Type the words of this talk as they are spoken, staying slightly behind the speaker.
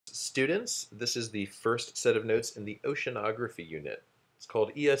Students, this is the first set of notes in the oceanography unit. It's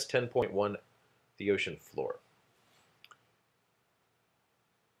called ES 10.1, the ocean floor.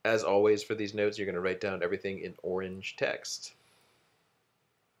 As always for these notes, you're going to write down everything in orange text.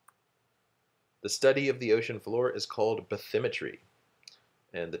 The study of the ocean floor is called bathymetry,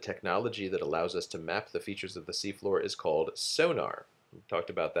 and the technology that allows us to map the features of the seafloor is called sonar. We talked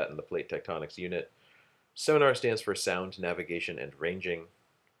about that in the plate tectonics unit. Sonar stands for sound navigation and ranging.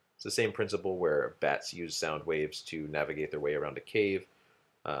 It's the same principle where bats use sound waves to navigate their way around a cave.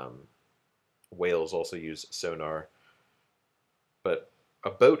 Whales also use sonar, but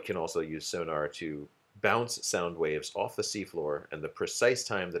a boat can also use sonar to bounce sound waves off the seafloor, and the precise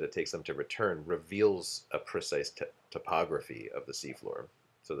time that it takes them to return reveals a precise topography of the seafloor.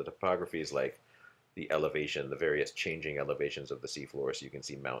 So the topography is like the elevation, the various changing elevations of the seafloor, so you can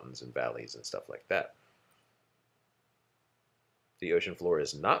see mountains and valleys and stuff like that. The ocean floor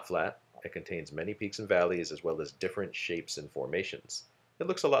is not flat. It contains many peaks and valleys as well as different shapes and formations. It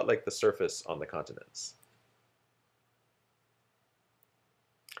looks a lot like the surface on the continents.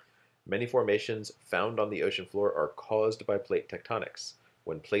 Many formations found on the ocean floor are caused by plate tectonics.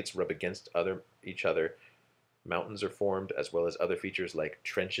 When plates rub against each other, mountains are formed as well as other features like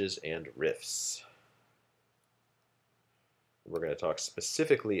trenches and rifts. We're going to talk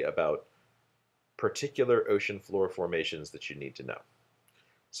specifically about particular ocean floor formations that you need to know.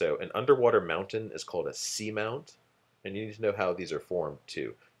 So an underwater mountain is called a seamount, and you need to know how these are formed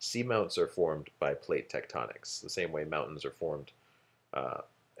too. Seamounts are formed by plate tectonics, the same way mountains are formed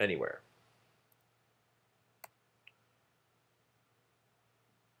anywhere.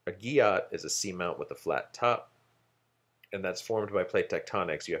 A guillote is a seamount with a flat top, and that's formed by plate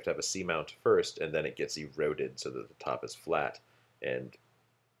tectonics. You have to have a seamount first, and then it gets eroded so that the top is flat, and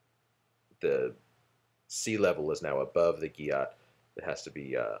the sea level is now above the guillote. It has to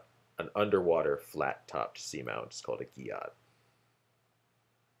be an underwater flat-topped seamount. It's called a guillote.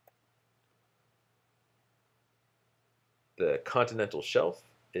 The continental shelf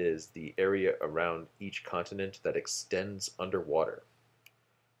is the area around each continent that extends underwater.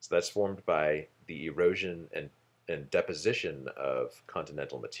 So that's formed by the erosion and deposition of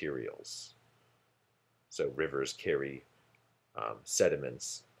continental materials. So rivers carry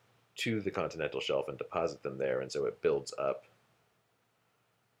sediments to the continental shelf and deposit them there, and so it builds up,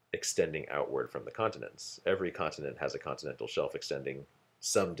 extending outward from the continents. Every continent has a continental shelf extending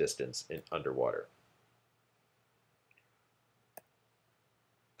some distance underwater.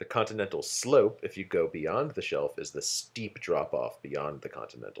 The continental slope, if you go beyond the shelf, is the steep drop-off beyond the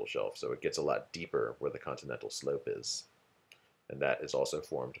continental shelf, so it gets a lot deeper where the continental slope is. And that is also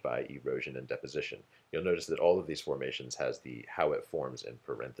formed by erosion and deposition. You'll notice that all of these formations has the how it forms in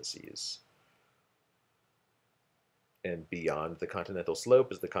parentheses. And beyond the continental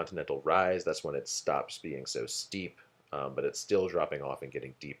slope is the continental rise. That's when it stops being so steep, but it's still dropping off and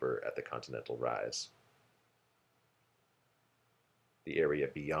getting deeper at the continental rise. The area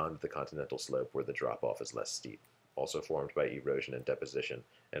beyond the continental slope where the drop-off is less steep, also formed by erosion and deposition.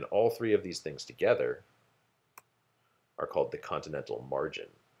 And all three of these things together are called the continental margin.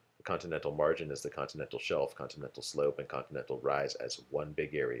 The continental margin is the continental shelf, continental slope, and continental rise as one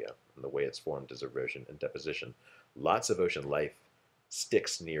big area. And the way it's formed is erosion and deposition. Lots of ocean life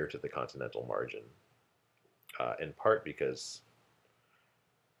sticks near to the continental margin, in part because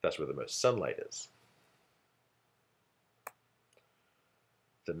that's where the most sunlight is.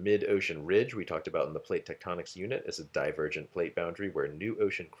 The mid-ocean ridge we talked about in the plate tectonics unit is a divergent plate boundary where new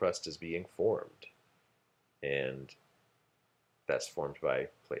ocean crust is being formed. And that's formed by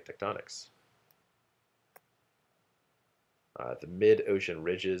plate tectonics. The mid-ocean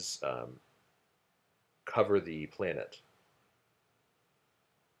ridges cover the planet.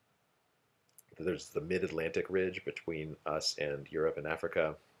 There's the mid-Atlantic ridge between us and Europe and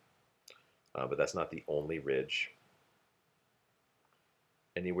Africa, but that's not the only ridge.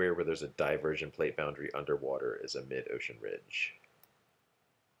 Anywhere where there's a divergent plate boundary underwater is a mid-ocean ridge.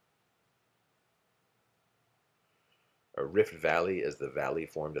 A rift valley is the valley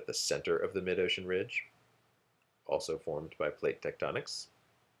formed at the center of the mid-ocean ridge, also formed by plate tectonics.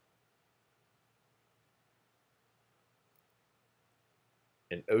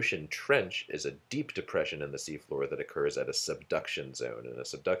 An ocean trench is a deep depression in the seafloor that occurs at a subduction zone, and a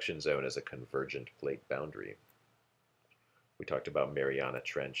subduction zone is a convergent plate boundary. We talked about Mariana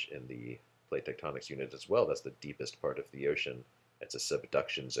Trench in the plate tectonics unit as well. That's the deepest part of the ocean. It's a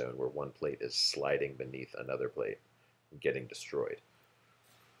subduction zone where one plate is sliding beneath another plate and getting destroyed.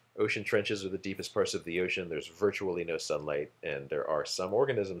 Ocean trenches are the deepest parts of the ocean. There's virtually no sunlight, and there are some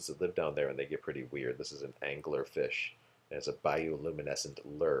organisms that live down there, and they get pretty weird. This is an anglerfish It has a bioluminescent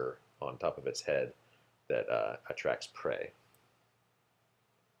lure on top of its head that attracts prey.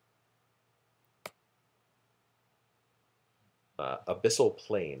 Abyssal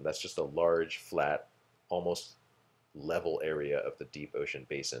plain, that's just a large, flat, almost level area of the deep ocean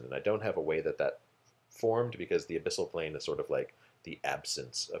basin. And I don't have a way that that formed because the abyssal plain is sort of like the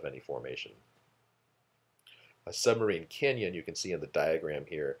absence of any formation. A submarine canyon, you can see in the diagram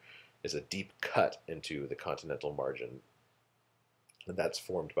here, is a deep cut into the continental margin, and that's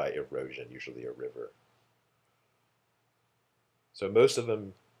formed by erosion, usually a river. So most of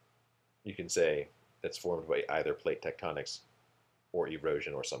them, you can say, it's formed by either plate tectonics or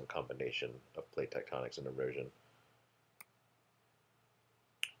erosion or some combination of plate tectonics and erosion.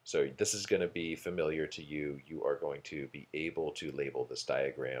 So this is going to be familiar to you. You are going to be able to label this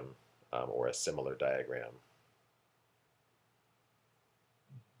diagram or a similar diagram.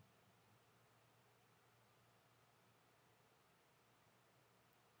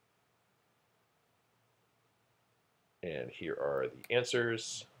 And here are the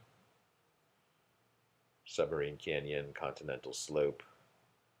answers. Submarine canyon, continental slope,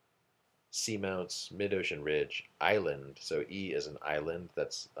 seamounts, mid-ocean ridge, island. So E is an island.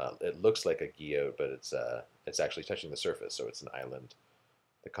 That's it looks like a geode, but it's actually touching the surface, so it's an island.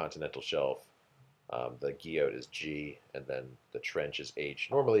 The continental shelf, the geode is G, and then the trench is H.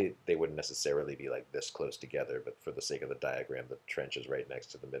 Normally, they wouldn't necessarily be like this close together, but for the sake of the diagram, the trench is right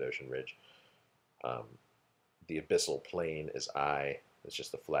next to the mid-ocean ridge. The abyssal plain is I. It's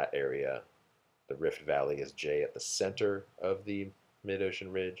just the flat area. The Rift Valley is J at the center of the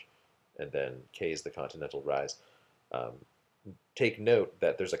mid-ocean ridge, and then K is the continental rise. Take note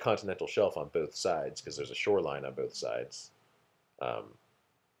that there's a continental shelf on both sides because there's a shoreline on both sides.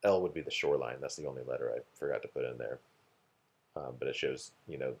 L would be the shoreline. That's the only letter I forgot to put in there. But it shows,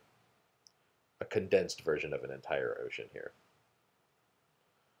 a condensed version of an entire ocean here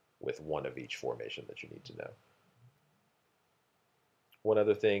with one of each formation that you need to know. One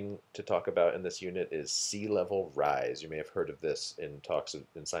other thing to talk about in this unit is sea level rise. You may have heard of this in talks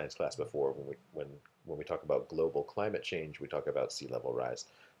in science class before. When we talk about global climate change, we talk about sea level rise.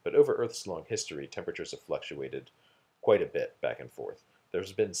 But over Earth's long history, temperatures have fluctuated quite a bit back and forth.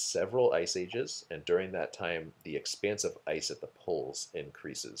 There's been several ice ages, and during that time, the expanse of ice at the poles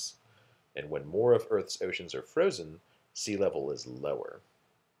increases. And when more of Earth's oceans are frozen, sea level is lower.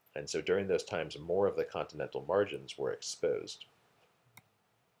 And so during those times, more of the continental margins were exposed.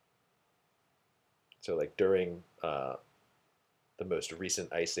 So like during the most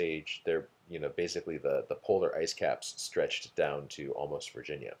recent ice age, there, basically the polar ice caps stretched down to almost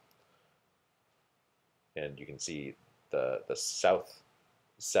Virginia. And you can see the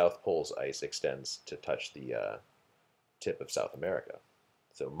South Pole's ice extends to touch the tip of South America.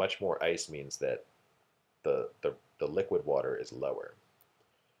 So much more ice means that the liquid water is lower.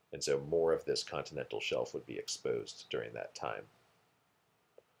 And so more of this continental shelf would be exposed during that time.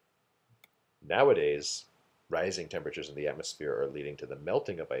 Nowadays, rising temperatures in the atmosphere are leading to the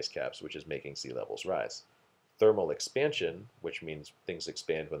melting of ice caps, which is making sea levels rise. Thermal expansion, which means things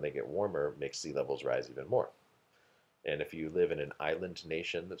expand when they get warmer, makes sea levels rise even more. And if you live in an island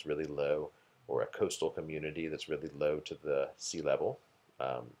nation that's really low, or a coastal community that's really low to the sea level,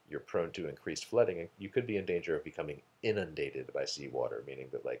 you're prone to increased flooding, and you could be in danger of becoming inundated by seawater, meaning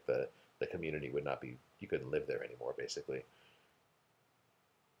that like the community would not be, you couldn't live there anymore, basically.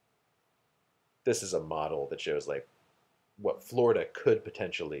 This is a model that shows like what Florida could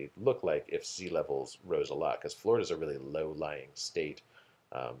potentially look like if sea levels rose a lot, because Florida's a really low-lying state.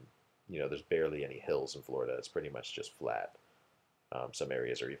 There's barely any hills in Florida. It's pretty much just flat. Some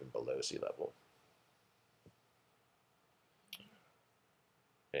areas are even below sea level.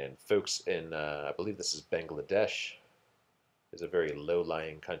 And folks in, I believe this is Bangladesh, is a very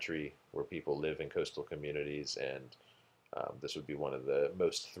low-lying country where people live in coastal communities, and this would be one of the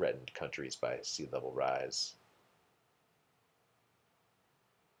most threatened countries by sea level rise.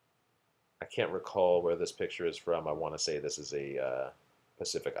 I can't recall where this picture is from. I want to say this is a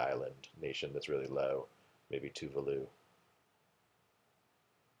Pacific Island nation that's really low, maybe Tuvalu.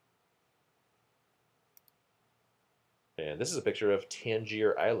 And this is a picture of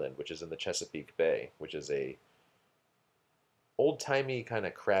Tangier Island, which is in the Chesapeake Bay, which is a old-timey kind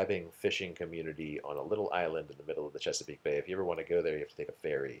of crabbing fishing community on a little island in the middle of the Chesapeake Bay. If you ever want to go there, you have to take a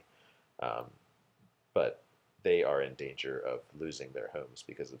ferry. But they are in danger of losing their homes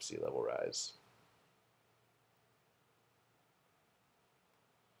because of sea level rise.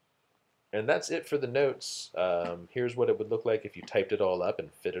 And that's it for the notes. Here's what it would look like if you typed it all up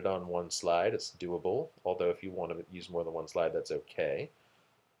and fit it on one slide. It's doable, although if you want to use more than one slide, that's okay.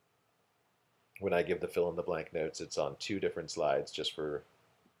 When I give the fill-in-the-blank notes, it's on 2 different slides just for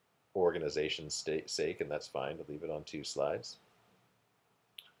organization's sake, and that's fine to leave it on 2 slides.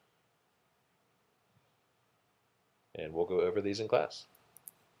 And we'll go over these in class.